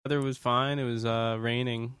weather was fine. It was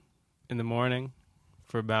raining in the morning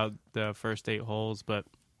for about the first 8 holes, but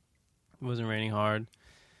it wasn't raining hard.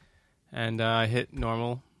 And I hit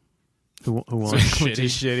normal. Who won?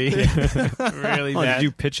 Shitty. Really bad. Did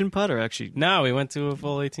you pitch and putt or actually? No, we went to a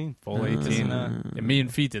full 18. Full 18. And me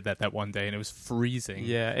and Fee did that one day, and it was freezing.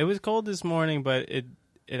 Yeah, it was cold this morning, but it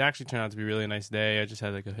actually turned out to be a really nice day. I just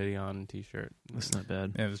had like a hoodie on and t-shirt. That's not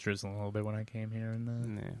bad. Yeah, it was drizzling a little bit when I came here,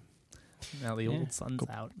 and now the old sun's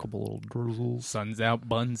out. Couple little drizzles. Sun's out,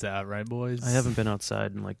 buns out, right, boys? I haven't been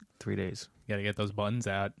outside in like 3 days. You gotta get those buns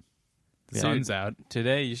out. The Yeah. sun's out.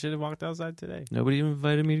 Today, you should have walked outside today. Nobody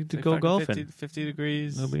invited me to Like go fucking golfing. 50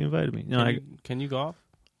 degrees. Nobody invited me. No, Can you golf?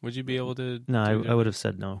 Would you be able to? I would have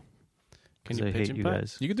said no. Can 'Cause you I pitch hate and you putt?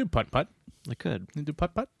 guys. You can do putt-putt. I could. You can do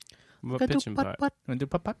putt-putt. What pitch and putt? You want to do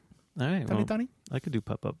putt-putt? All right. Tony, Well, Tony? I could do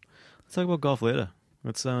pop up. Let's talk about golf later.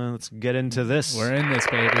 Let's get into this. We're in this,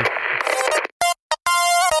 baby.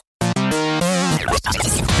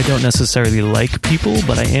 I don't necessarily like people,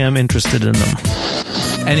 but I am interested in them.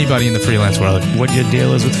 Anybody in the freelance world. What your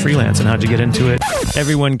deal is with freelance and how'd you get into it.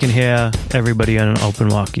 Everyone can hear everybody on an open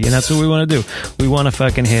walkie, and that's what we want to do. We want to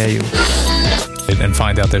fucking hear you. And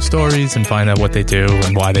find out their stories and find out what they do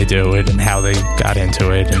and why they do it and how they got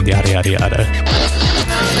into it and yada, yada, yada.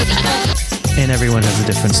 And everyone has a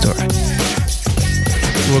different story.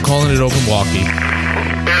 We're calling it Open Walkie.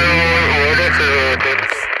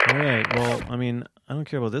 All right. Well, I mean, I don't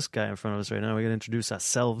care about this guy in front of us right now. We got to introduce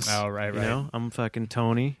ourselves. Oh, right. You know, I'm fucking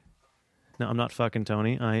Tony. No, I'm not fucking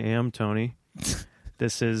Tony. I am Tony.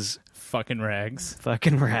 This is Fucking Rags.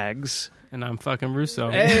 fucking Rags. And I'm fucking Russo.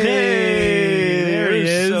 Hey, there he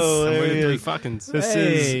is. Russo, I'm there with he the is. 3 fuckings. This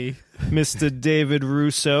is Mr. David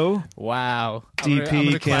Russo. Wow. DP, I'm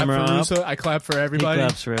gonna camera clap for up. Russo. I clap for everybody. He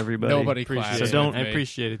claps for everybody. Nobody Appreciate claps. So it. don't- I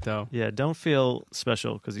appreciate it though. Yeah, don't feel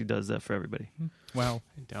special because he does that for everybody. Well,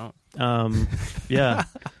 I don't. Yeah,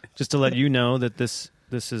 just to let you know that this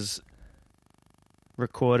is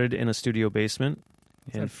recorded in a studio basement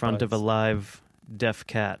in that front of a buzz? live deaf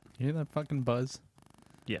cat. you hear that fucking buzz?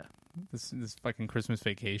 Yeah, This fucking Christmas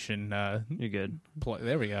vacation. you're good.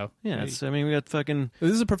 There we go. Yeah, Hey. it's, I mean, we got fucking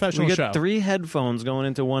This is a professional we show. got 3 headphones going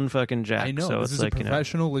into one fucking jack. I know. So this it's is like a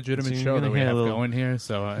professional, legitimate so you're show gonna that we hear a have little- going here.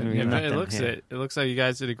 So, You're you gonna know. knock It them looks here. it. It looks like you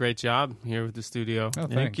guys did a great job here with the studio. Oh,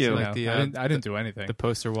 Thank thanks. you. Yeah. Like the, I didn't do anything. The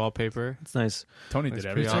poster wallpaper. It's nice. Tony That's did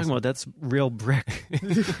What are you everything. talking about? That's real brick.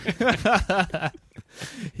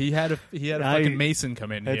 He had a fucking mason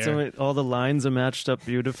come in That's here. all the lines are matched up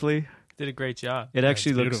beautifully. Did a great job. It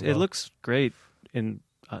actually it's looks. It beautiful. looks great in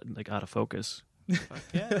like out of focus. Yeah.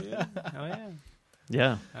 Oh yeah.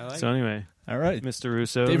 Yeah. I like So it. anyway, All right. Mr.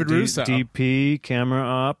 Russo, David Russo. DP,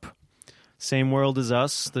 camera up, same world as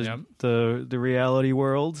us, Yep. the reality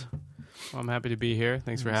world. Well, I'm happy to be here.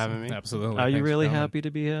 Thanks for having me. Absolutely. Are you Thanks for really coming. happy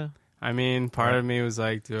to be here? I mean, part of me was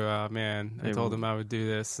like, man, I Hey, told him I would do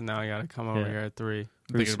this, and now I got to come over Yeah. here at 3.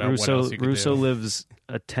 Thinking about what Russo else you could Russo do. lives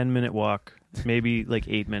a 10-minute walk, maybe like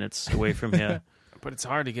 8 minutes away from here. But it's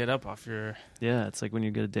hard to get up off your. Yeah, it's like when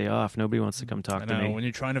you get a day off, nobody wants to come I talk to know. me. When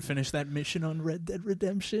you're trying to finish that mission on Red Dead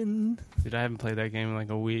Redemption, Dude, I haven't played that game in like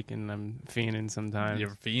a week, and I'm fiending sometimes.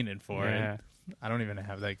 you're fiending for Yeah. it. I don't even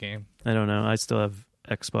have that game. I don't know. I still have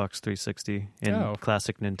Xbox 360 and Oh.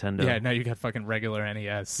 classic Nintendo. Yeah, now you got fucking regular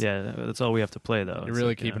NES. Yeah, that's all we have to play though. You're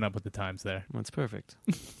really keeping up with the times there. That's perfect.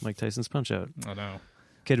 Mike Tyson's Punch Out. Oh no.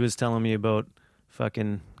 Kid was telling me about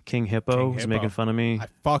fucking King Hippo. King He was Hippo. making fun of me I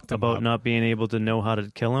fucked him about up. not being able to know how to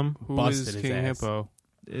kill him. Who busted is his King ass. Hippo?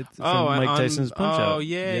 It's Oh, from Mike Tyson's Punch Out. Oh,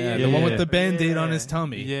 yeah, Yeah, yeah. the one yeah. with the Band-Aid on his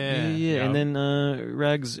tummy. Yeah. Yeah. And then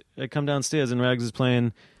Rags, I come downstairs and Rags is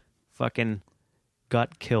playing fucking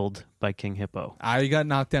got killed by King Hippo. I got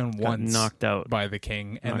knocked down Got once knocked out. by the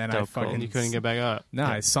king, and then Knocked I out fucking cold. And you couldn't get back up. No,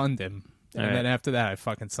 I sunned him, and All then right. after that, I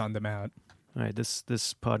fucking sunned him out. All right, this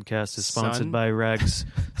podcast is sponsored Son? by Rags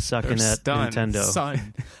sucking Or at stun. Nintendo.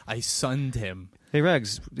 Son, I sunned him. Hey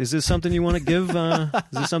Rags, is this something you want to give? Is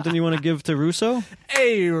this something you want to give to Russo?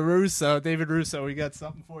 Hey, Russo, David Russo, we got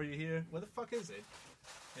something for you here. Where the fuck is it?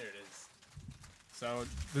 Here it is. So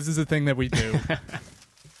this is a thing that we do.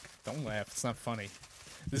 Don't laugh; it's not funny.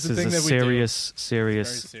 This is is a thing a that we serious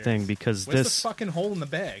Very thing because do. Where's this the fucking hole in the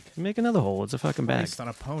bag? make another hole. It's a fucking bag. Christ on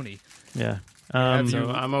a pony. Yeah. Have So you-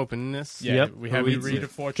 I'm opening this. Yeah, Yep. we have Who you eats read it? a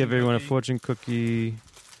fortune. Give everyone a cookie. fortune cookie.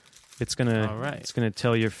 It's gonna All right. it's gonna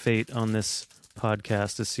tell your fate on this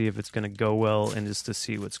podcast to see if it's gonna go well and just to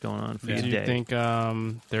see what's going on for Yeah. your Do you day. think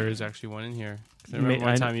there is actually one in here? 'Cause I May- remember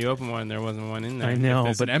one I- time you opened one, there wasn't one in there. I know,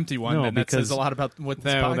 There's but an empty one, no, then that because says a lot about what this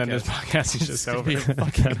Then, well, podcast then this podcast is just over. I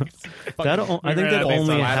think that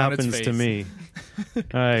only flat on its happens to face. me.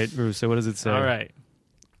 All right, Russo, what does it say? All right.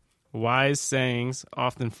 Wise sayings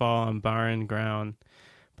often fall on barren ground,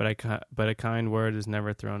 but a kind word is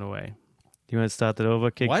never thrown away. You want to start that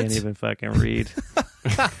over? Kid What? can't even fucking read.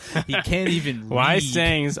 He can't even read. Wise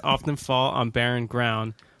sayings often fall on barren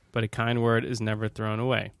ground, but a kind word is never thrown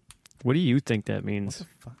away. What do you think that means?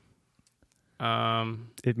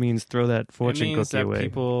 It means throw that fortune it means cookie that away.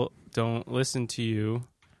 people don't listen to you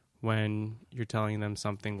when you're telling them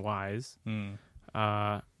something wise.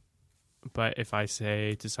 But if I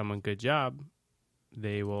say to someone, good job,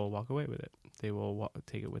 they will walk away with it. They will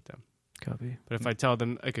take it with them. Copy. But if I tell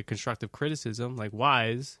them like a constructive criticism, like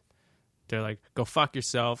wise, they're like, go fuck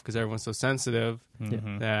yourself, because everyone's so sensitive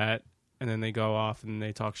that, and then they go off and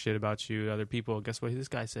they talk shit about you to other people. Guess what this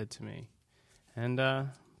guy said to me? And,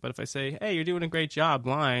 but if I say, hey, you're doing a great job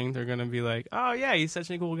lying, they're going to be like, oh yeah, he's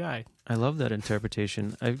such a cool guy. I love that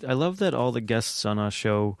interpretation. I love that all the guests on our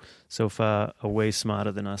show so far are way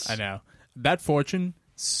smarter than us. I know. That fortune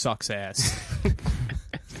sucks ass.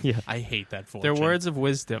 Yeah. I hate that fortune. They're words of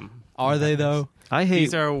wisdom. Are they, though? I hate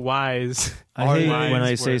These are wise. I hate wise when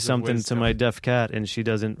I words say of something to wisdom. my deaf cat and she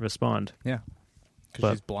doesn't respond. Yeah. Because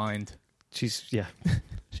But- she's blind.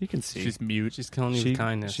 She can see. She's mute. She's killing you with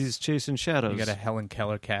kindness. She's chasing shadows. You got a Helen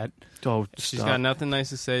Keller cat. Oh, She's stop. got nothing nice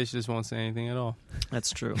to say. She just won't say anything at all.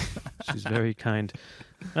 That's true. She's very kind.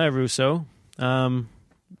 Hi, Russo.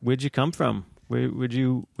 Where'd you come from? Would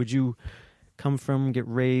you come from, get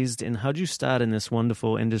raised, and how'd you start in this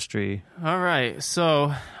wonderful industry? All right.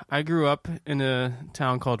 So I grew up in a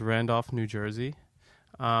town called Randolph, New Jersey.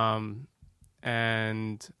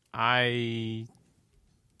 And I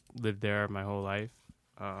lived there my whole life.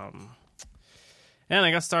 And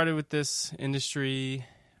I got started with this industry.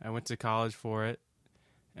 I went to college for it.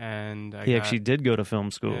 And He actually did go to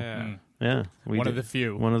film school. Yeah. Yeah, we One did. of the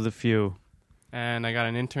few. One of the few. And I got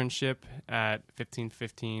an internship at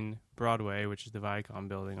 1515 Broadway, which is the Viacom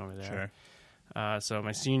building over there. Sure. So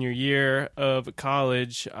my senior year of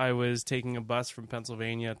college, I was taking a bus from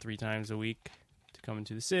Pennsylvania 3 times a week to come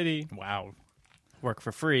into the city, Wow. work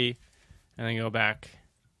for free, and then go back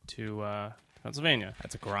to Pennsylvania.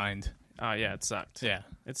 That's a grind. Yeah, it sucked. Yeah.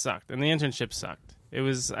 It sucked. And the internship sucked.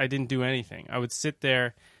 I didn't do anything. I would sit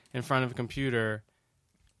there in front of a computer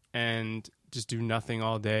and just do nothing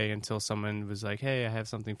all day until someone was like, hey, I have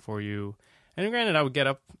something for you. And granted, I would get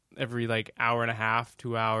up every like hour and a half,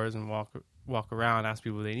 2 hours, and walk around, ask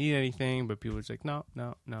people if they need anything, but people were just like, no,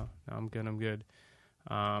 I'm good.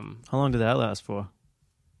 How long did that last for?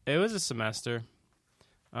 It was a semester,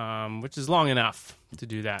 which is long enough to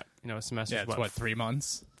do that. A semester Yeah, is it's 3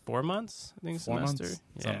 months? 4 months? I think 4 semester. months?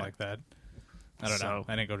 Yeah. Something like that. I don't know.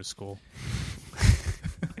 So- I didn't go to school.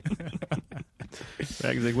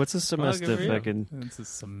 Like, what's a semester? for you. Fucking It's a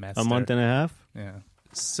semester. a month and a half? Yeah.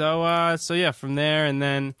 So yeah, from there, and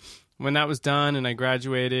then when that was done and I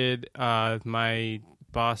graduated, my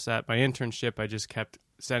boss at my internship, I just kept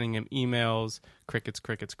sending him emails, crickets.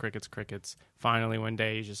 Finally, one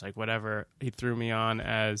day, he's just like, whatever. He threw me on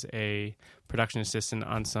as a production assistant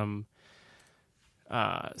on something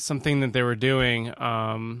that they were doing.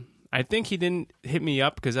 I think he didn't hit me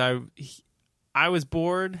up because I was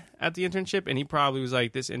bored at the internship, and he probably was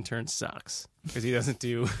like, this intern sucks because he doesn't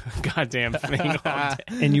do a goddamn thing all day.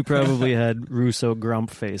 And you probably had Russo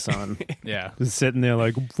grump face on. Yeah. Just sitting there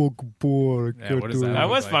like, I'm fucking bored. Yeah, what is that? I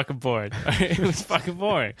look was like? fucking bored. It was fucking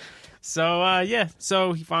boring. So, yeah.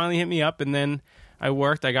 So he finally hit me up, and then I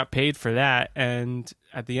worked. I got paid for that. And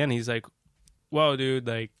at the end, he's like, whoa, dude,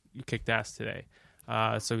 like, you kicked ass today.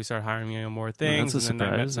 So he started hiring me on more things. that's a and then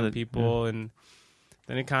I met surprise. some people, and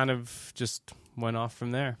then it kind of just went off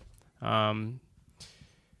from there.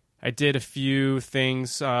 I did a few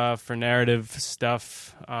things for narrative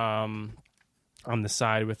stuff on the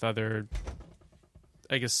side with other,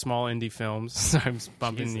 I guess, small indie films. I'm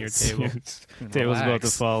bumping into your table. Table's about to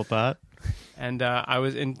Relax. fall apart. And I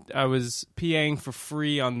was PAing for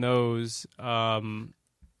free on those.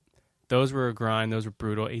 Those were a grind. Those were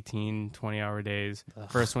brutal. 18, 20-hour days.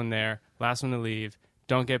 First one there, last one to leave.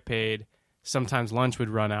 Don't get paid. Sometimes lunch would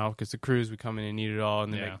run out because the crews would come in and eat it all,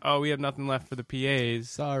 and they're Yeah. like, "Oh, we have nothing left for the PAs.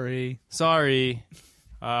 Sorry. Sorry."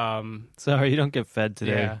 Sorry, you don't get fed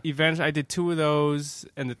today. Yeah. Eventually, I did 2 of those,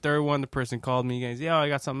 and the third one, the person called me. He goes, "Yeah, I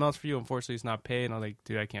got something else for you. Unfortunately, it's not paid." And I was like,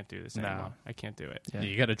 "Dude, I can't do this No. anymore. I can't do it." Yeah.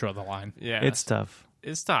 You got to draw the line. Yeah, It's tough.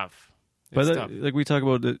 it's tough. But It's tough. like we talk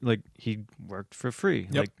about, like he worked for free.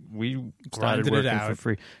 Yep. Like we started Grinded it working out. for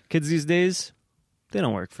free. Kids these days, they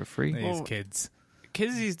don't work for free. These Well, kids.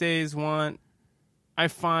 Kids these days I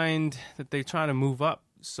find that they try to move up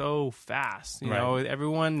so fast. You Right. know,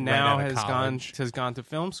 everyone Right now out of college. has gone to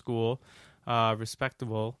film school,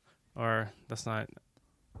 respectable, or that's not.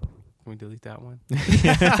 Can we delete that one?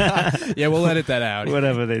 Yeah, we'll edit that out.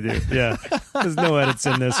 Whatever they do. Yeah. There's no edits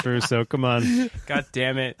in this, Russo. Come on. God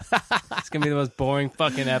damn it! It's gonna be the most boring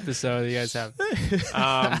fucking episode you guys have.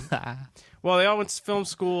 Well, they all went to film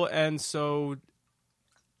school, and so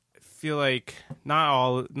I feel like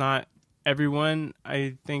not everyone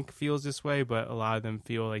I think feels this way, but a lot of them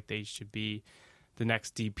feel like they should be the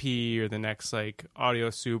next DP or the next like audio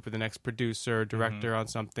soup or the next producer or director on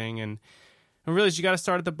something, and I realize you got to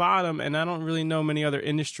start at the bottom. And I don't really know many other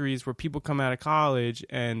industries where people come out of college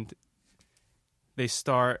and they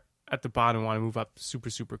start at the bottom and want to move up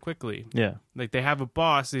super quickly. Yeah. Like they have a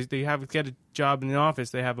boss, they get a job in the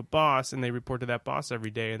office, they have a boss, and they report to that boss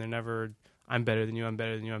every day, and they're never, I'm better than you, I'm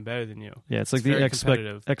better than you, I'm better than you. Yeah, it's like very the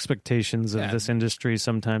competitive. expectations of this industry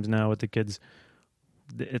sometimes now with the kids.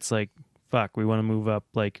 It's like, fuck, we want to move up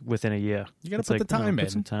like within a year. You gotta It's put like, the time no, in.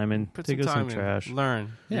 Put some time in. Put Take some out time some in, trash.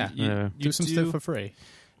 learn. Yeah. Yeah. Do some stuff for free.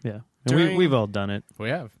 Yeah. And During- we've all done it. We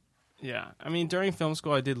have. Yeah, I mean, during film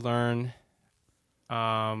school, I did learn.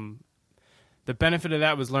 The benefit of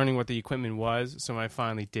that was learning what the equipment was. So when I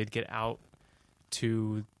finally did get out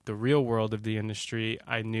to the real world of the industry,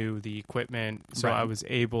 I knew the equipment, so Right. I was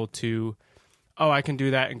able to. Oh, I can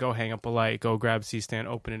do that and go hang up a light, go grab a C-stand,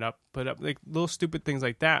 open it up, put up like little stupid things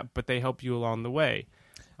like that. But they help you along the way.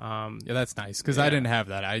 Yeah, that's nice because Yeah. I didn't have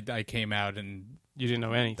that. I came out and You didn't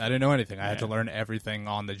know anything. I didn't know anything. I had to Yeah. learn everything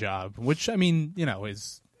on the job, which I mean,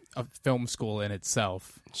 is a film school in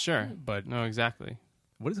itself. Sure, But no, exactly.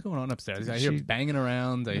 what is going on upstairs? I hear She- banging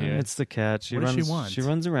around. I hear It's the cat. She What does runs. she want? She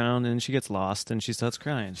runs around and she gets lost and she starts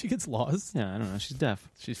crying. she gets lost. Yeah, I don't know. She's deaf.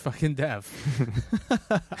 She's fucking deaf.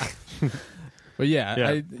 But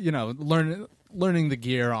yeah, Yeah. learning the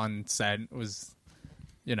gear on set was,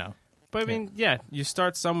 But I mean, yeah, you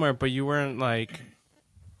start somewhere, but you weren't like,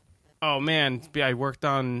 oh man, I worked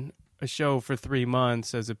on a show for 3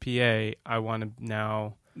 months as a PA. I want to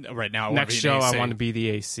now. right now. Next show, I want to be the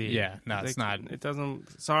AC. Yeah, no, it's not. It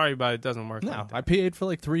doesn't. Sorry, but it doesn't work. No, like that. I PA'd for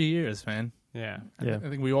like 3 years, man. Yeah, Yeah. I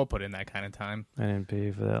think we all put in that kind of time. I didn't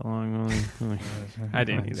pay for that long. I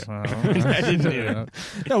didn't either. I didn't either.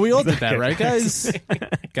 No, we all did that, right, guys?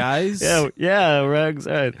 Guys. yeah, Rags.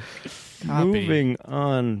 All right. Copy. Moving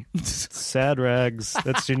on. Sad Rags.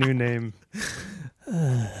 That's your new name.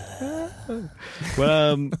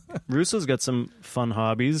 Well, Russo's got some fun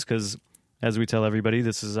hobbies because, as we tell everybody,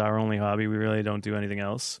 this is our only hobby. We really don't do anything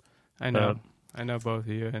else. I know. I know both of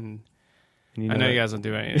you, and And I know you guys don't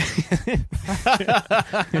do anything.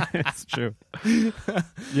 It's true.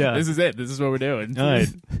 Yeah. This is it. This is what we're doing. All right.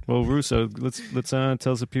 Well, Russo, let's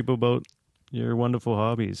tell some people about your wonderful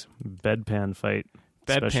hobbies. Bedpan fight.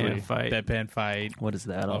 especially. Bedpan fight. Bedpan fight. What is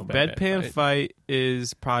that all Love about? bed. Bedpan fight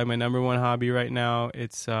is probably my number one hobby right now.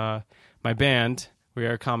 It's my band. We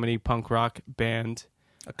are a comedy punk rock band.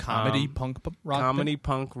 A comedy Um, punk rock. Comedy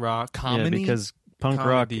punk rock. Yeah, Comedy. because punk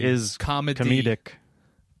rock Comedy. is Comedy. comedic.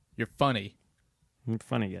 You're funny. I'm a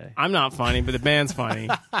funny guy. I'm not funny, but the band's funny.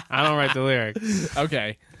 I don't write the lyrics.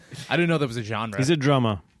 Okay. I didn't know that was a genre. He's a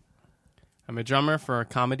drummer. I'm a drummer for a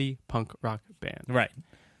comedy punk rock band. right.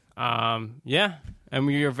 Yeah, and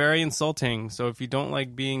we are very insulting. So if you don't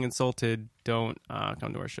like being insulted, don't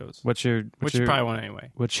come to our shows. What's your Which you probably won't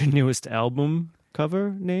anyway. What's your newest album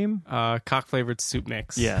cover name? Cock flavored soup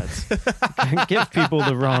mix. Yeah, it's, give people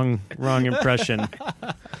the wrong impression.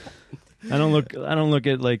 I don't look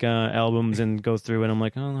at like albums and go through and I'm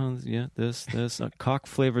like, oh no, yeah, this cock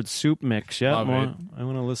flavored soup mix. Yeah, Love it. I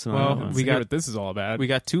want to listen. Well, to that one. we We got got- what this is all about. We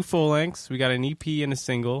got 2 full lengths. We got an EP and a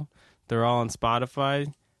single. They're all on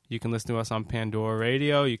Spotify. You can listen to us on Pandora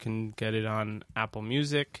Radio. You can get it on Apple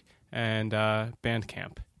Music and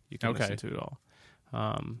Bandcamp. You can Okay. listen to it all.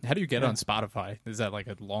 How do you get Yeah. on Spotify? Is that like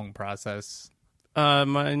a long process?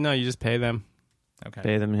 No, you just pay them. Okay.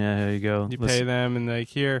 pay them. Yeah, here you go. You listen, pay them, and like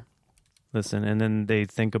here. listen, and then they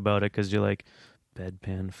think about it because you're like,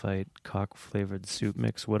 bedpan fight, cock flavored soup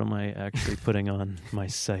mix. What am I actually putting on my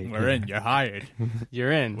site? We're in. You're hired.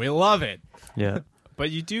 You're in. We love it. Yeah. But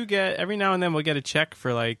you do get every now and then we'll get a check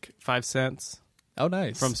for like 5 cents Oh,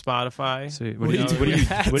 nice. from Spotify. So What do you do with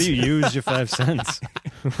that? what do you use your 5 cents?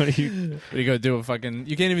 What do you? What are you gonna do? A fucking?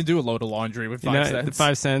 You can't even do a load of laundry with 5 The cents.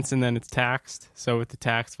 5 cents, and then it's taxed. So with the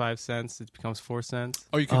tax 5 cents, it becomes 4 cents.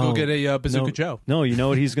 Oh, you could Oh, go get a Bazooka no. Joe. No, you know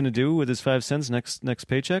what he's gonna do with his 5 cents next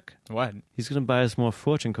paycheck? What? He's gonna buy us more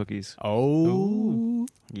fortune cookies. Oh,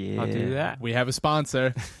 Yeah, I'll do that. we have a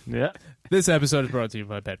sponsor. Yeah, This episode is brought to you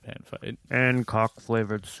by Bedpan Fight. and cock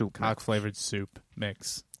flavored soup. Cock flavored soup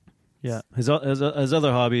mix. Yeah, his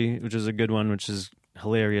other hobby, which is a good one, which is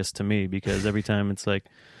hilarious to me because every time it's like,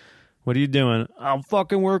 What are you doing? I'm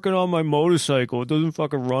fucking working on my motorcycle. It doesn't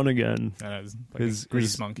fucking run again. Like a His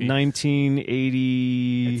grease monkey.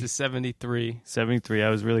 1980... It's a 73. 73. I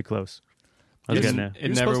was really close. I was It getting there. It you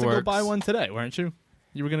were never supposed works. to go buy one today, weren't you?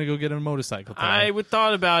 You were going to go get a motorcycle today. I would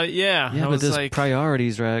thought about it. Yeah, Yeah, I but was there's like,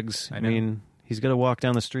 priorities, Rags. I I know. mean, he's got to walk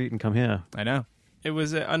down the street and come here. I know. it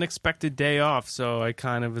was an unexpected day off, so I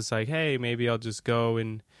kind of was like, hey, maybe I'll just go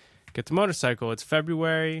and get the motorcycle. It's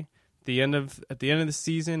February, at the end of the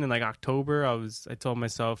season in like October. I told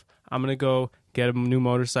myself I'm gonna go get a new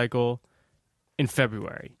motorcycle in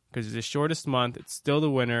February because it's the shortest month. It's still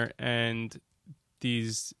the winter, and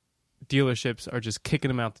these dealerships are just kicking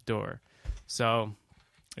them out the door. So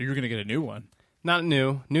You were going to get a new one. not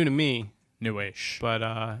new to me, Newish. but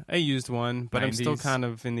I used one. But I'm still 90s. kind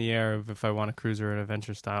of in the air of if I want a cruiser or an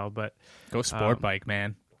adventure style. But Go sport bike,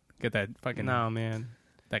 man. Get that fucking no, man.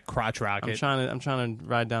 that crotch rocket. I'm trying to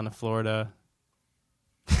ride down to Florida.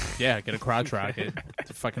 Yeah, get a crotch rocket.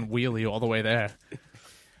 To fucking wheel you all the way there.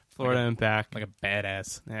 Florida and back. Like a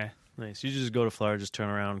badass. Yeah. Nice. You just go to Florida, just turn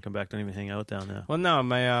around, and come back, don't even hang out down there. Well, no,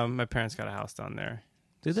 my parents got a house down there.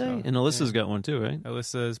 Did they? So, And Alyssa's yeah. got one too, right?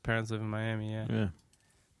 Alyssa's parents live in Miami. Yeah. Yeah.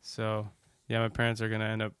 So yeah, my parents are gonna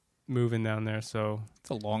end up moving down there. So,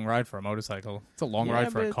 It's a long ride for a motorcycle. It's a long Yeah, ride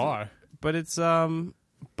for but a it's- car. but it's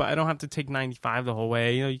but I don't have to take 95 the whole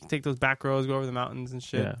way. You know, you can take those back roads, go over the mountains and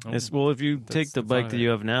shit. Yeah. Oh. Well, if you That's take the the fun bike of that it. you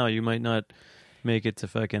have now, you might not make it to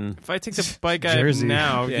fucking... If I take the bike I have Jersey.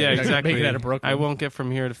 now, Yeah, yeah, you're not gonna make exactly. it out of Brooklyn. I won't get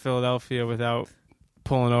from here to Philadelphia without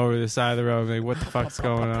pulling over the side of the road. Like, what the fuck's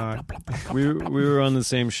going on? we were on the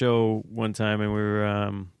same show one time,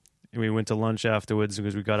 and we went to lunch afterwards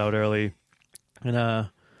because we got out early, and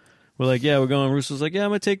we're like, yeah, we're going. Russo's like, yeah, I'm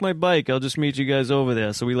gonna take my bike. I'll just meet you guys over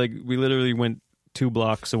there. So we literally went 2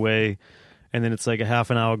 blocks away, and then it's like a half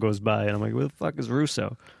an hour goes by, and I'm like, where the fuck is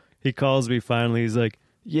Russo? He calls me finally. He's like,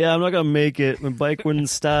 yeah, I'm not gonna make it. My bike wouldn't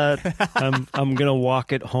start. I'm gonna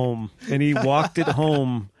walk it home, and he walked it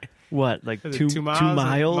home. What, like Is it 2 2 miles? 2 A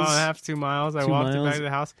miles? mile and a half, 2 miles. I 2 walked it miles? back to the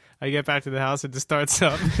house. I get back to the house, it just starts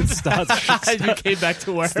up. You came back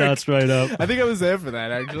to work. Starts right up. I think I was there for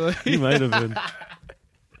that, actually. He might have been.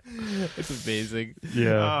 It's amazing.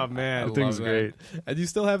 Yeah. Oh man, I thing's love that. great. And you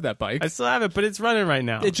still have that bike. I still have it, but it's running right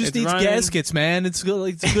now. It just It's needs running. gaskets, man. It's good.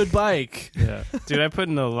 Like, it's a good bike. Yeah. Dude, I put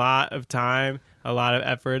in a lot of time, a lot of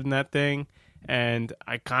effort in that thing, and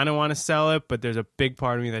I kind of want to sell it, but there's a big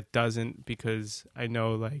part of me that doesn't because I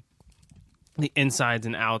know like the insides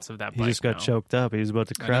and outs of that He bike. just got now. choked up. He was about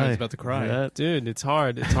to I know, cry. he's about to cry. Yeah. Dude, it's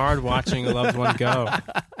hard. It's hard watching a loved one go.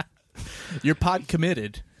 You're pot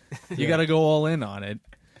committed. You got to go all in on it.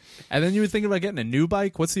 And then you were thinking about getting a new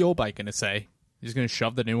bike. What's the old bike going to say? You're just going to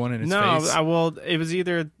shove the new one in his No, face? it was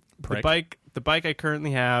either Prick. the bike I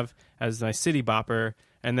currently have as my city bopper,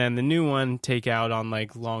 and then the new one take out on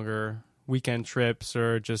like longer weekend trips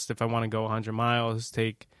or just if I want to go 100 miles,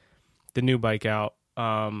 take the new bike out.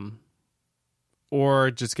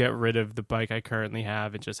 Or just get rid of the bike I currently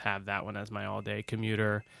have and just have that one as my all day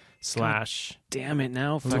commuter / Damn it!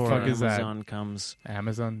 Now Who the fucking fuck is that? Amazon comes.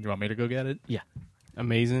 Amazon. You want me to go get it?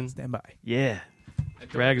 amazing. Stand by. Yeah.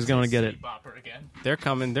 Rag is going to get it. They're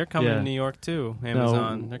coming Yeah. to New York too.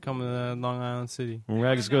 Amazon. They're coming to Long Island City. When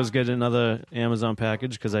Rags goes get another Amazon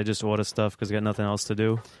package because I just order stuff because I got nothing else to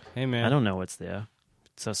do. Hey man, I don't know what's there.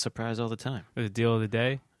 It's a surprise all the time. the deal of the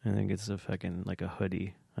day. I think it's a fucking like a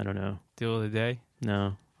hoodie. I don't know. Deal of the day.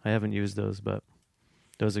 No, I haven't used those, but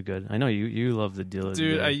those are good. I know you love the deal of the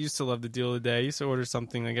Dude, day. I used to love the deal of the day. I used to order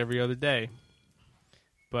something like every other day.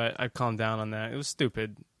 But I've calmed down on that. It was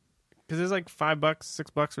stupid. Because it's like $5,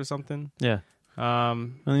 $6 or something. Yeah.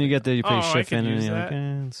 Um, And then you get there, you pay Oh, I could shipping, and use you're like,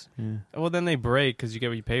 that. yeah. well, then they break because you get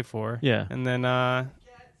what you pay for. Yeah. And then I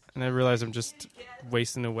realize I'm just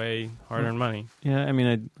wasting away hard-earned money. Yeah, I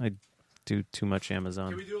mean, I do too much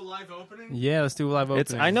Amazon. do a live opening? Yeah, let's do a live opening.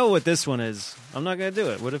 It's. I know what this one is. I'm not gonna do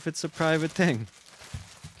it. What if it's a private thing?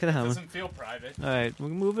 Get a hammer. feel private. All right, we're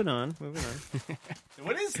moving on. Moving on.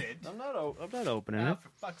 What is it? I'm not opening it. for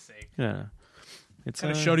fuck's sake. Yeah. It's What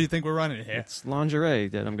kind of show do you think we're running here? It's lingerie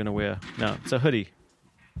that I'm gonna wear. No, it's a hoodie.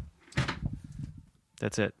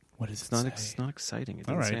 That's it. What is It's not. It's not exciting. It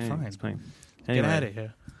All didn't right, say anything. fine. It's plain. Get Anyway, out of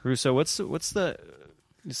here. Russo, what's the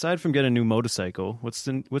aside from getting a new motorcycle? What's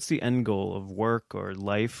the end goal of work or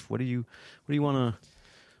life? What do you want to?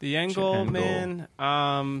 The end What's your goal, end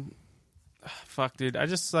man. Fuck, dude. I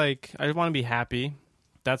just I want to be happy.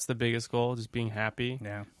 That's the biggest goal, just being happy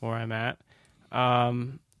Yeah. where I'm at.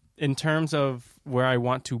 In terms of where I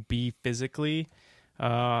want to be physically,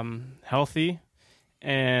 healthy,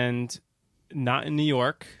 and not in New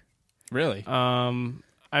York. Really? Dude,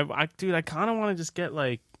 I kind of want to just get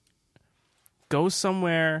go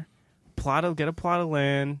somewhere get a plot of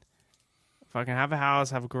land, fucking have a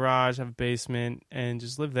house, have a garage, have a basement, and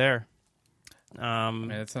just live there. I mean,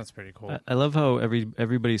 that sounds pretty cool. I love how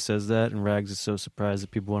everybody says that, and Rags is so surprised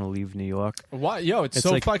that people want to leave New York. Why? Yo, it's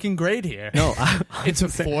so like- fucking great here. No, It's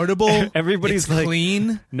affordable. Everybody's it's like,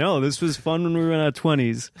 clean. no, this was fun when we were in our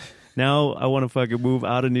 20s. Now I want to fucking move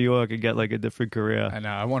out of New York and get like a different career. I know.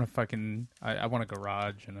 I want to fucking. I want a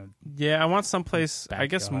garage and a. Yeah, I want someplace, I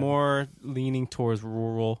guess, Backyard. more leaning towards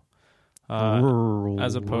rural. Rural.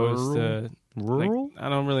 As opposed to rural. Like, I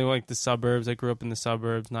don't really like the suburbs. I grew up in the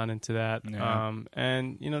suburbs, not into that. Yeah.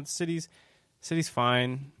 And you know, the city's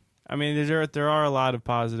fine. I mean, there are a lot of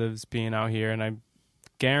positives being out here, and I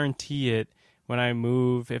guarantee it. When I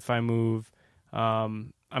move, if I move,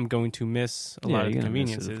 I'm going to miss a lot of the you're gonna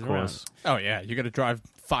miss it, conveniences of around. course. Oh yeah, you got to drive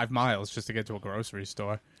 5 miles just to get to a grocery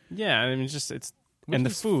store. Yeah, I mean, it's Which and the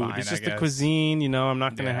is food. fine, It's I just the guess. cuisine. You know, I'm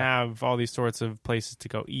not going to Yeah. have all these sorts of places to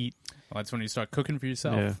go eat. Well, that's when you start cooking for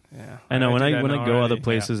yourself. Yeah. Yeah, I know when do I that when I now go other already.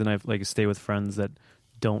 places and I like stay with friends that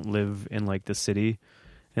don't live in like the city,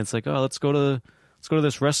 and it's like, oh, let's go to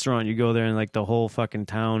this restaurant. You go there and like the whole fucking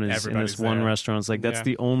town is Everybody's in this one there. restaurant. It's like that's Yeah.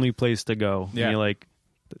 the only place to go. Yeah. And you're like,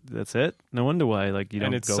 that's it. No wonder why like you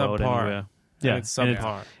And don't it's go out subpar. anywhere. And it's and,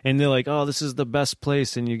 subpar. and they're like, oh, this is the best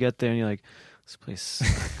place, and you get there and you're like, this place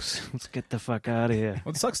sucks. Let's get the fuck out of here.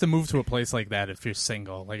 Well, it sucks to move to a place like that if you're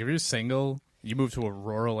single. Like if you're single, you move to a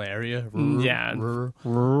rural area. Yeah.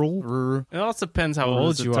 Rural. It also depends how Well,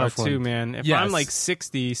 old it's a you are, tough one. too, man. If Yes. I'm like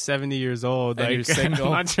 60, 70 years old, And like, you're single.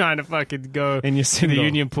 I'm not trying to fucking go And you're to the single.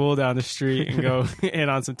 Union Pool down the street and go in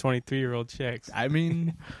on some 23-year-old chicks. I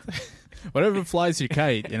mean, whatever flies your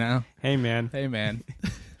kite, you know. Hey, man. Hey, man.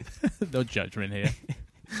 No judgment here.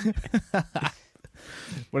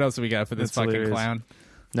 What else do we got for this That's fucking hilarious. clown?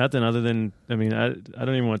 Nothing other than, I mean, I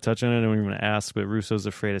don't even want to touch on it. I don't even want to ask, but Russo's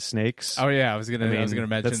afraid of snakes. Oh yeah, I was gonna I mean, mention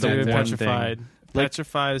that's the that. Dude, one petrified. thing. Like-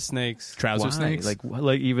 Petrified of snakes. Trouser Why? snakes.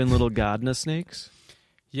 Like even little Gardner snakes?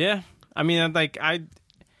 Yeah. I mean, I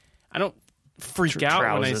don't freak out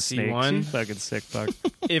when I Trouser see snakes, one. you fucking sick fuck.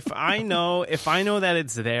 if I know that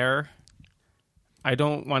it's there, I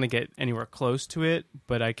don't want to get anywhere close to it,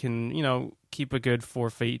 but I can, keep a good 4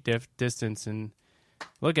 feet distance and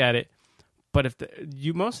look at it. But if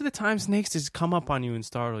most of the time snakes just come up on you and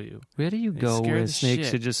startle you. Where do you They go scare where the snakes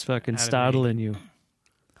shit are just fucking out of me. startling you?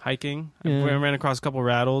 Hiking, Yeah. I ran across a couple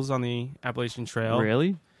rattles on the Appalachian Trail.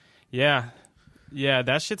 Really? Yeah,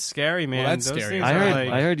 that shit's scary, man. that's Those scary. things I are heard, like-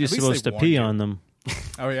 I heard you're at least supposed they to warn pee you. on them.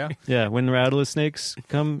 Oh yeah. Yeah, when rattler snakes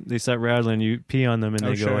come, they start rattling. You pee on them and Oh,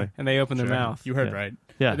 they go sure. away. and they open their Sure. mouth. You heard Yeah. right.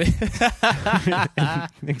 Yeah,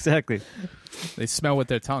 exactly. They smell with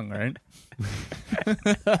their tongue, right?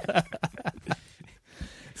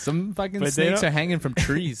 Some fucking But they snakes don't- are hanging from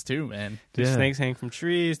trees too, man. The Yeah. snakes hang from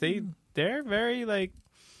trees. They're very like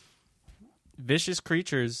vicious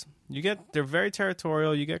creatures. They're very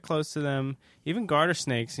territorial. You get close to them. Even garter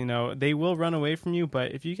snakes, they will run away from you,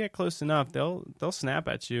 but if you get close enough, they'll snap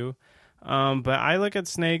at you. But I look at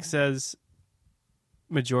snakes as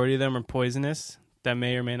majority of them are poisonous. That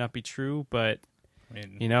may or may not be true, but I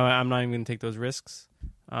mean, I'm not even going to take those risks.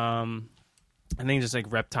 I think just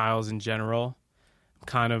like reptiles in general,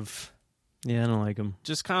 kind of Yeah, I don't like them.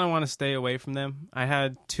 just kind of want to stay away from them. I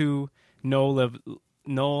had 2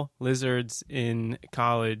 no lizards in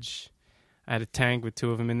college. I had a tank with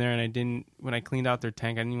 2 of them in there, and when I cleaned out their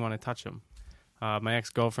tank, I didn't even want to touch them. My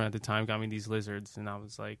ex-girlfriend at the time got me these lizards, and I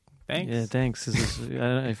was like, thanks. Yeah, thanks. This is,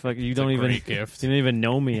 I fuck, you It's a don't even great gift. you don't even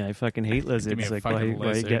know me. I fucking hate Give me lizards. a Like, fucking why are you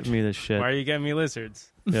lizard. getting me this shit? Why are you getting me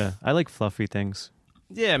lizards? Yeah, I like fluffy things.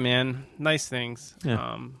 Yeah, man. Nice things. Yeah.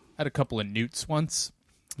 I had a couple of newts once,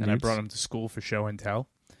 and I Newts? brought them to school for show and tell.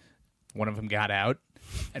 One of them got out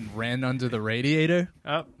and ran under the radiator.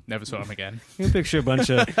 Oh, Never saw him again. You can picture a bunch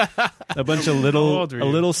of How old were you?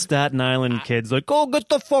 little Staten Island kids like, oh, get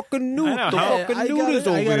the fucking newt. I know, The how- fucking newt is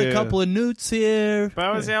over I got here. a couple of newts here. but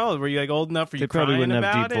I was how old? Were you like old enough? Were you They probably crying wouldn't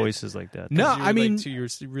have about deep it? voices like that. No, You were, I mean, you were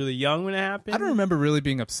really young when it happened. I don't remember really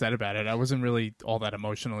being upset about it. I wasn't really all that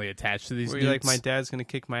emotionally attached to these Were newts. you like, my dad's gonna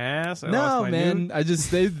kick my ass? I No, lost my man. newt? I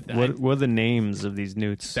just What are the names of these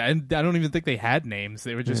newts? I don't even think they had names.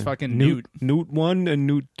 They were just Yeah. fucking newt. Newt 1 and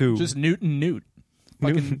Newt 2. Just newt and newt.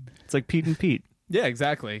 Newt. Fucking It's like Pete and Pete. yeah,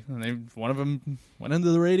 exactly. And one of them went under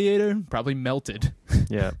the radiator, probably melted.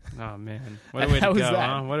 Yeah. Oh man, what a way to How go! was that?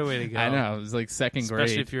 Huh? What a way to go! I know. It was like second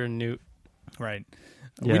especially grade. if you're a newt. Right.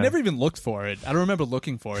 Yeah. We never even looked for it. I don't remember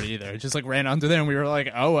looking for it either. It just like ran under there and we were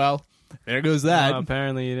like, oh well, there goes that.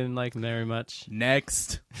 Apparently, you didn't like him very much.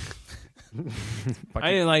 Next.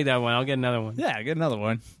 I didn't like that one. I'll get another one. Yeah, get another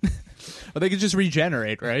one. But they could just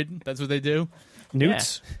regenerate, right? That's what they do.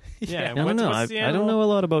 Newts? Yeah, I don't know. I don't know a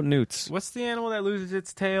lot about newts. What's the animal that loses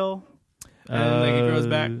its tail and like it grows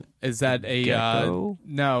back? Is that a gecko?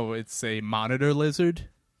 no? It's a monitor lizard.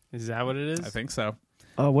 Is that what it is? I think so.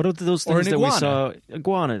 What are those Or things an that we iguana. saw?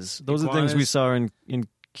 Iguanas. Those are things we Iguanas. saw in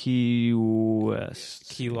Key West.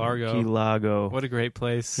 Key Largo. Key Largo. What a great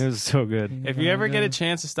place. It was so good. If you ever get a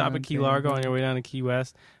chance to stop at Key Largo on your way down to Key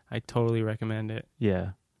West, I totally recommend it.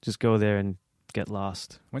 Yeah. Just go there and get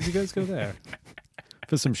lost When did you guys go there?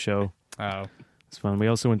 for some show. Oh, It's fun. We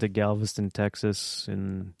also went to Galveston, Texas,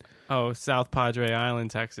 and Oh, South Padre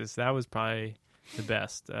Island, Texas. That was probably the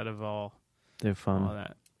best out of all they're fun.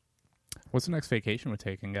 that. what's the next vacation we're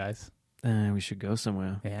taking, guys? We should go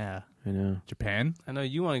somewhere. Yeah, I know. Japan. I know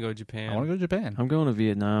you want to go to Japan. I want to go to Japan. I'm going to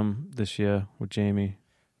Vietnam this year with Jamie.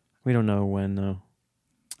 We don't know when though.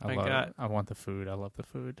 I want the food. I love the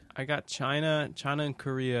food. I got China and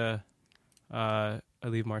Korea. I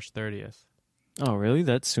leave March 30th. Oh, really?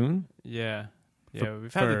 That soon? Yeah. Yeah,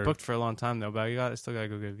 we've had it booked for a long time, though, but I still got to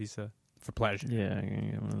go get a visa. For pleasure, Yeah, I'm gonna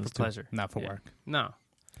get one of those For too. pleasure. not for Yeah. work. No.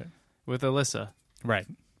 Okay. With Alyssa. Right.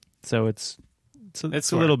 So it's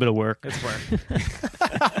It's a little bit of work. It's work.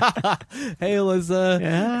 Hey, Alyssa.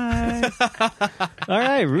 Yeah. All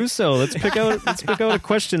right, Russo. Let's pick out a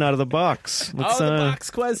question out of the box. Let's, the box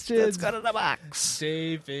questions. Let's go to the box.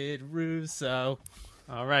 David Russo.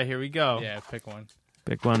 All right, here we go. Yeah, pick one.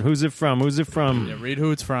 Pick one. Who's it from? Yeah, read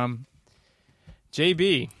who it's from.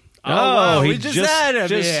 JB. wow, he we just had him,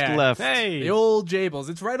 just yeah. left. Hey. The old Jables.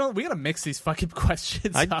 It's right on. We gotta mix these fucking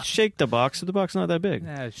questions. I'd up. shake the box. The box is not that big.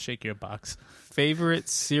 Shake your box. Favorite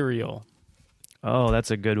cereal? Oh, that's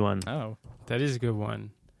a good one. Oh, That is a good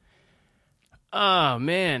one. Oh,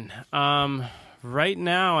 man. Right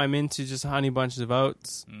now, I'm into just Honey Bunches of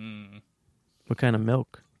Oats. What kind of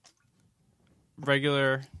milk?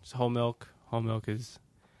 Regular, just whole milk. Whole milk is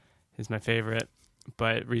my favorite.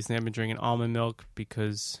 But recently I've been drinking almond milk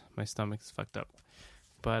because my stomach's fucked up.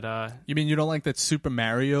 But you mean you don't like that Super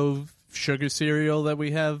Mario sugar cereal that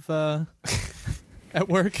we have at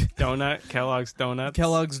work? donut, Kellogg's Donuts.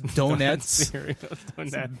 Kellogg's Donuts. Cereal,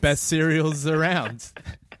 donuts. Best cereals around.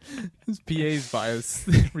 These PAs buy us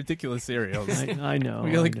ridiculous cereals. I know.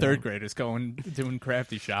 We got like I know. third graders doing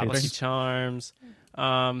crafty shopping. Lucky Charms.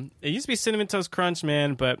 It used to be Cinnamon Toast Crunch,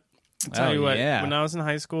 man, but I'll tell you what, yeah. when I was in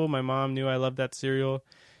high school, my mom knew I loved that cereal.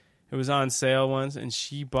 It was on sale once, and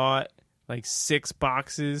she bought like 6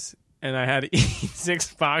 boxes, and I had to eat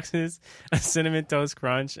 6 boxes of Cinnamon Toast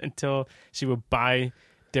Crunch until she would buy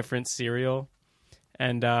different cereal.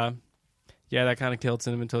 And yeah, that kind of killed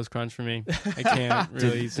Cinnamon Toast Crunch for me. I can't really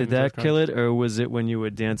eat Did Cinnamon that Toast Crunch. kill it, or was it when you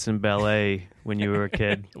would dance in ballet when you were a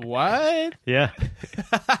kid? What? Yeah,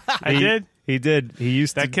 I did. He did. He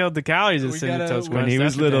used That to. killed the calories of We Cinnamon gotta- Toast when Crunch. he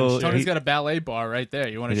was That's for damn little- sure. Tony's got a ballet bar right there.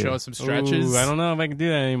 You want to Yeah. show us some stretches? Ooh, I don't know if I can do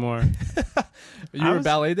that anymore. You were a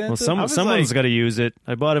ballet dancer? Well, I was someone's like- got to use it.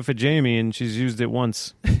 I bought it for Jamie, and she's used it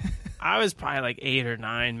once. I was probably like 8 or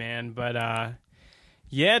 9, man. But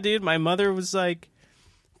yeah, dude, my mother was like,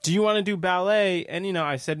 "Do you want to do ballet?" And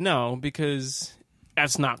I said no because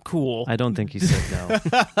that's not cool. I don't think he said no.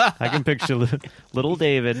 I can picture little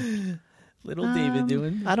David. Little David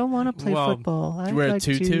doing I don't want to play Well, football. Did you wear a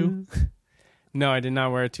tutu? No, I did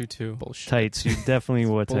not wear a tutu. Bullshit. Tights. You definitely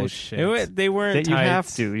wore tights. Bullshit. They weren't That you tights. have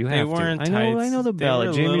to. You They have to. weren't I tights. know the They ballet.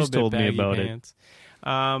 were a Jamie's little bit told me baggy about pants.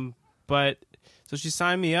 But so she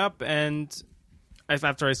signed me up, and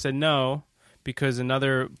after I said no, because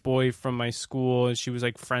another boy from my school, and she was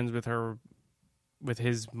like friends with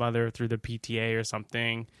his mother through the PTA or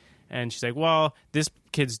something, and she's like, "Well, this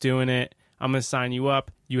kid's doing it. I'm gonna sign you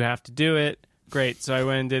up. You have to do it." Great. So I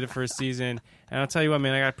went and did it for a season, and I'll tell you what,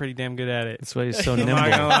 man, I got pretty damn good at it. That's why he's so I'm nimble. not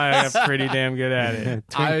gonna lie, I got pretty damn good at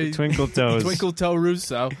it. Twinkle toes. Twinkle Toe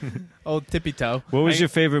Russo. Old Tippy Toe. What was your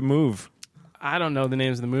favorite move? I don't know the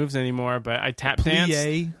names of the moves anymore, but I tap danced.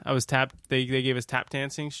 Plie. I was tap. They gave us tap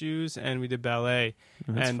dancing shoes, and we did ballet.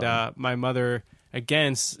 That's and fun. my mother,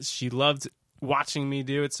 again, she loved watching me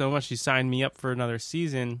do it so much. She signed me up for another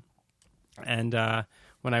season, and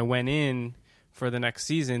when I went in for the next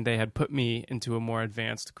season, they had put me into a more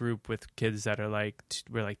advanced group with kids that are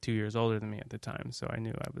were like 2 years older than me at the time. So I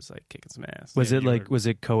knew I was like kicking some ass. Was it you like were- was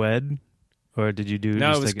it co-ed, or did you do? No,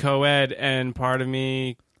 just it was like, co-ed, and part of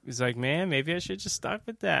me was like, man, maybe I should just stuck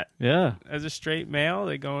with that. Yeah, As a straight male,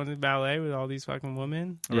 they go into ballet with all these fucking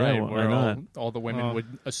women. Yeah, Right, why where not? all the women Well-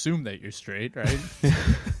 would assume that you're straight, right?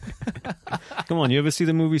 come on. You ever see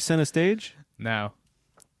the movie Center Stage? No.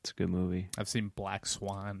 It's a good movie. I've seen Black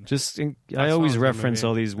Swan I always Swan's a good reference movie.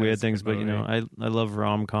 all these That weird is a things, good but movie. I love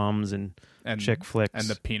rom-coms and and chick flicks. and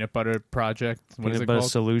the Peanut Butter Project. What is Peanut it Butter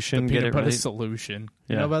called? Solution. The Get Peanut it Butter right. Solution.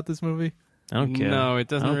 You Yeah. know about this movie? I don't care. No, it I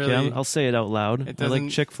doesn't don't really. care. I'll say it out loud. It I like doesn't-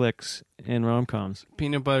 chick flicks and rom-coms.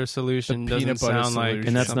 Peanut Butter Solution The doesn't Peanut Butter sound like Solution.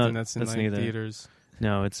 And that's something not- that's in that's like neither. theaters.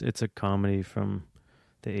 No, it's a comedy from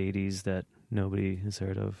the 80s that nobody has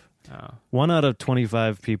heard of. Oh. 1 out of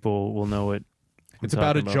 25 people will know it. It's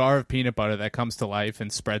about a jar of peanut butter that comes to life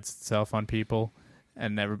and spreads itself on people,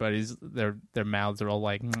 and everybody's their mouths are all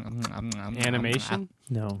like Animation?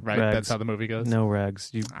 No, Right, rags. that's how the movie goes. No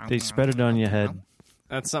rags. They spread it on your head.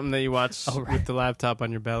 That's something that you watch Oh, right. with the laptop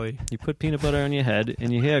on your belly. You put peanut butter on your head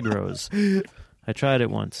and your hair grows. I tried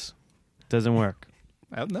it once. Doesn't work.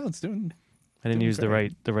 No, it's doing. I didn't Doing use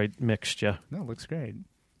great. the right mixture. No, it looks great.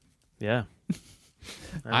 Yeah.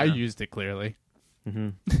 I used it clearly. Mm-hmm.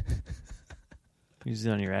 Use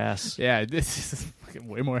it on your ass. Yeah, this is fucking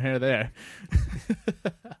way more hair there.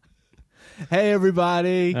 Hey,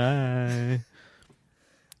 everybody! Hi.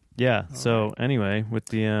 Yeah. So anyway, with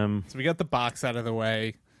the So we got the box out of the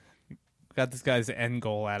way. We got this guy's end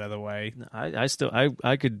goal out of the way.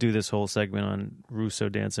 I could do this whole segment on Russo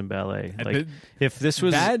dance and ballet. And Like the- if this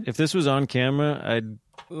was on camera, I'd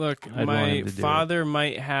Look, I'd want my him to do father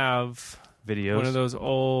might have videos. one of those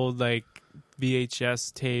old like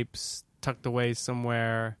VHS tapes tucked away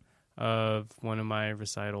somewhere of one of my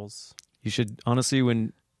recitals. You should honestly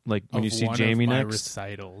when of you see one of Jamie my next.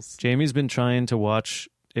 recitals. Jamie's been trying to watch.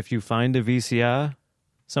 If you find a VCR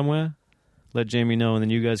somewhere, let Jamie know, and then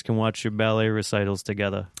you guys can watch your ballet recitals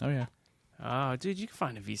together. Oh yeah, Oh, dude, you can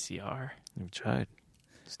find a VCR. We've tried.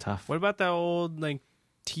 It's tough. What about that old like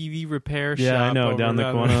TV repair shop? Yeah, I know. over Down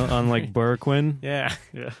the corner on like Burquin. Yeah,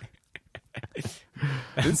 Yeah.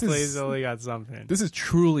 that This place is- only got something, this is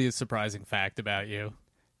truly a surprising fact about you.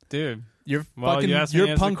 dude. You're Well, fucking. you asked me to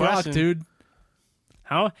You're answer the punk rock, question. dude.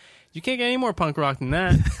 How you can't get any more punk rock than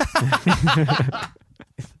that?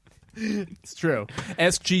 It's true.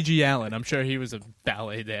 Ask Gigi Allen. I'm sure he was a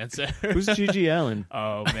ballet dancer. Who's Gigi Allen?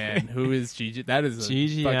 Oh man, who is Gigi? That is a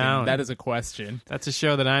Gigi fucking- Allen. That is a question. That's a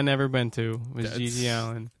show that I never been to. Was That's- Gigi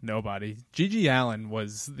Allen Nobody. Gigi Allen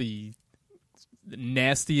was the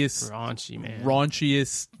nastiest, raunchy man?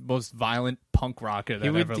 raunchiest, most violent punk rocker that He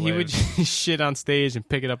would ever he lived. would shit on stage and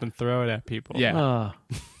pick it up and throw it at people. Yeah. Ah,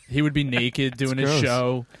 He would be naked doing his gross.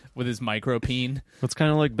 show with his micropene. it's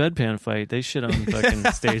kind of like bedpan fight. They shit on fucking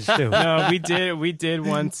stage too. No, we did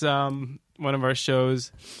once one of our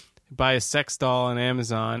shows buy a sex doll on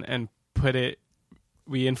Amazon and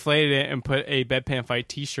we inflated it and put a bedpan fight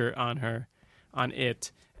t-shirt on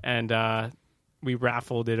it and we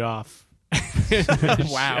raffled it off.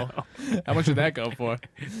 Wow. How much did that go for?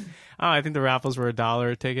 Oh, I think the raffles were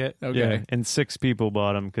 $1 a ticket. Okay. Yeah, and 6 people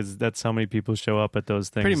bought them because that's how many people show up at those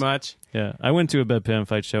things. Pretty much. Yeah, I went to a bedpan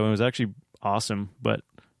fight show and it was actually awesome. But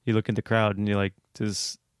you look at the crowd and you're like,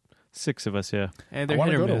 "There's 6 of us here." And I they're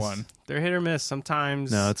wanna hit or go to miss. one. They're hit or miss.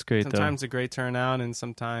 Sometimes No, it's great, though. Sometimes a great turnout, and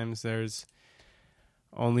sometimes there's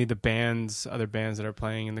only other bands that are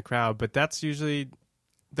playing in the crowd. But that's usually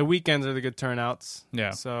the weekends are the good turnouts.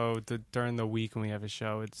 Yeah. So during the week when we have a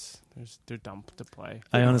show, they're dumb to play.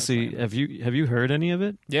 I honestly have you heard any of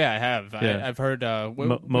it? Yeah, I have. Yeah. I've heard.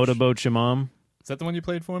 Motorboat Your Mom. Is that the one you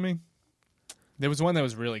played for me? There was one that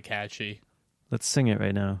was really catchy. Let's sing it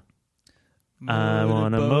right now. I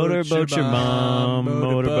want to motorboat your mom,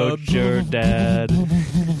 motorboat your dad.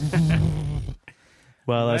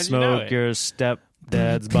 While I How'd you know smoke it? your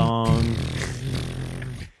stepdad's bong.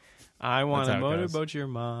 I want That's to how it goes. motorboat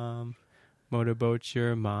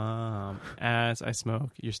your mom, as I smoke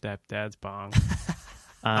your stepdad's bong.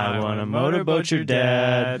 I I want to wanna motorboat your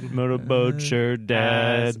dad, motorboat your As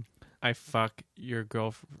dad. I fuck your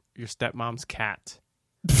stepmom's cat.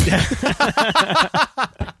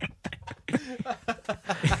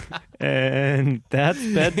 And that's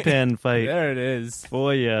bedpan fight There it is.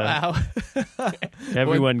 for you. Wow.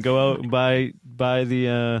 Everyone, go out and buy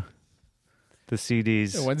the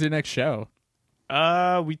CDs. When's your next show?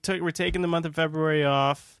 We're taking the month of February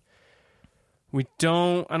off. I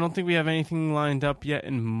don't think we have anything lined up yet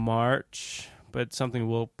in March, but something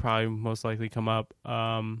will probably most likely come up.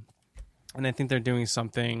 And I think they're doing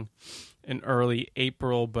something in early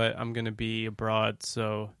April, but I'm going to be abroad,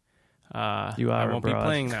 so You are I won't abroad. be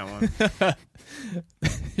playing that one.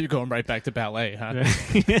 You're going right back to ballet, huh?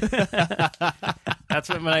 That's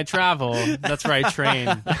when I travel. That's where I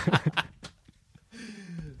train.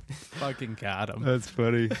 Fucking got him. That's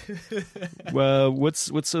funny. Well, what's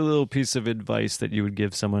a little piece of advice that you would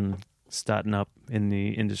give someone starting up in the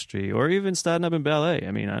industry, or even starting up in ballet?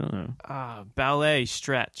 I mean, I don't know. Ballet,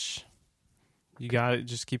 stretch. You got to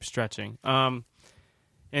just keep stretching. In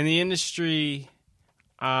the industry,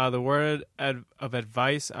 the word of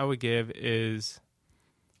advice I would give is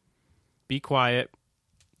be quiet,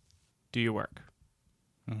 do your work.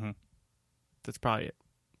 Mm-hmm. That's probably it.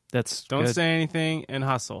 That's Don't good. say anything and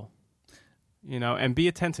hustle. And be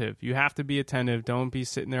attentive. You have to be attentive. Don't be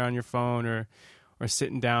sitting there on your phone or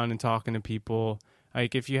sitting down and talking to people.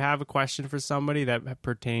 Like, if you have a question for somebody that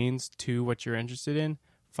pertains to what you're interested in,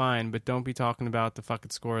 fine, but don't be talking about the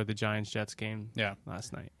fucking score of the Giants-Jets game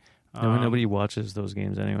last night. Nobody watches those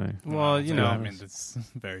games anyway. Well, I mean, that's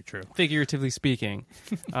very true. figuratively speaking.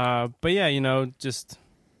 But yeah, just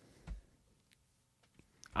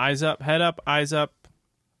eyes up, head up, eyes up,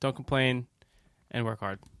 don't complain, and work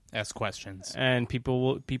hard. Ask questions. And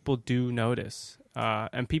people do notice.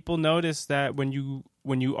 And people notice that when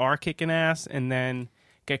you are kicking ass and then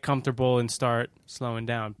get comfortable and start slowing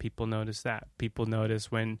down, people notice that. People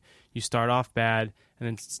notice when you start off bad and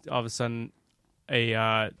then all of a sudden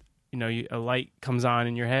a light comes on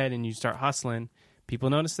in your head and you start hustling. People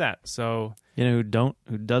notice that. So Who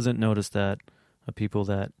doesn't notice that are people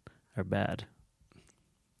that are bad.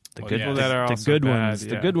 The good people that are the also good bad, ones.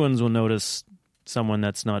 yeah. The good ones will notice someone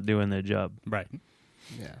that's not doing their job. Right.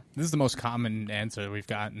 yeah. This is the most common answer we've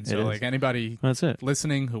gotten. So, It is. like, anybody That's it.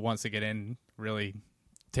 listening who wants to get in, really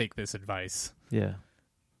take this advice. Yeah.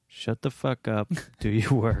 Shut the fuck up. Do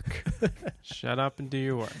your work. Shut up and do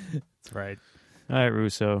your work. That's right. All right,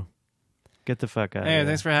 Russo. Get the fuck out of Hey, here.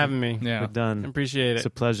 thanks for having me. Yeah. We're done. Appreciate It's a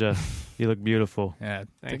it. pleasure. You look beautiful. Yeah.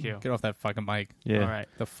 Thank you. Get off that fucking mic. Yeah. All right.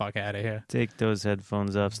 The fuck out of here. Take those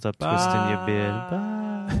headphones off. Stop twisting your beard.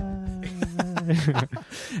 Bye.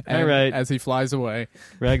 All And right. As he flies away,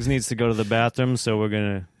 Rags needs to go to the bathroom, so we're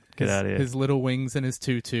going to get out of here. His little wings and his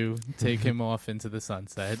tutu take him off into the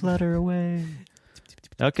sunset. Flutter away.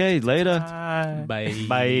 Okay, later. Bye.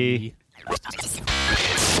 Bye.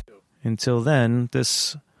 Until then,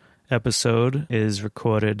 this episode is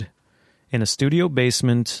recorded in a studio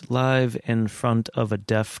basement live in front of a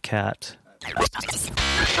deaf cat.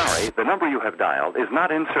 Sorry, the number you have dialed is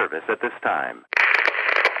not in service at this time.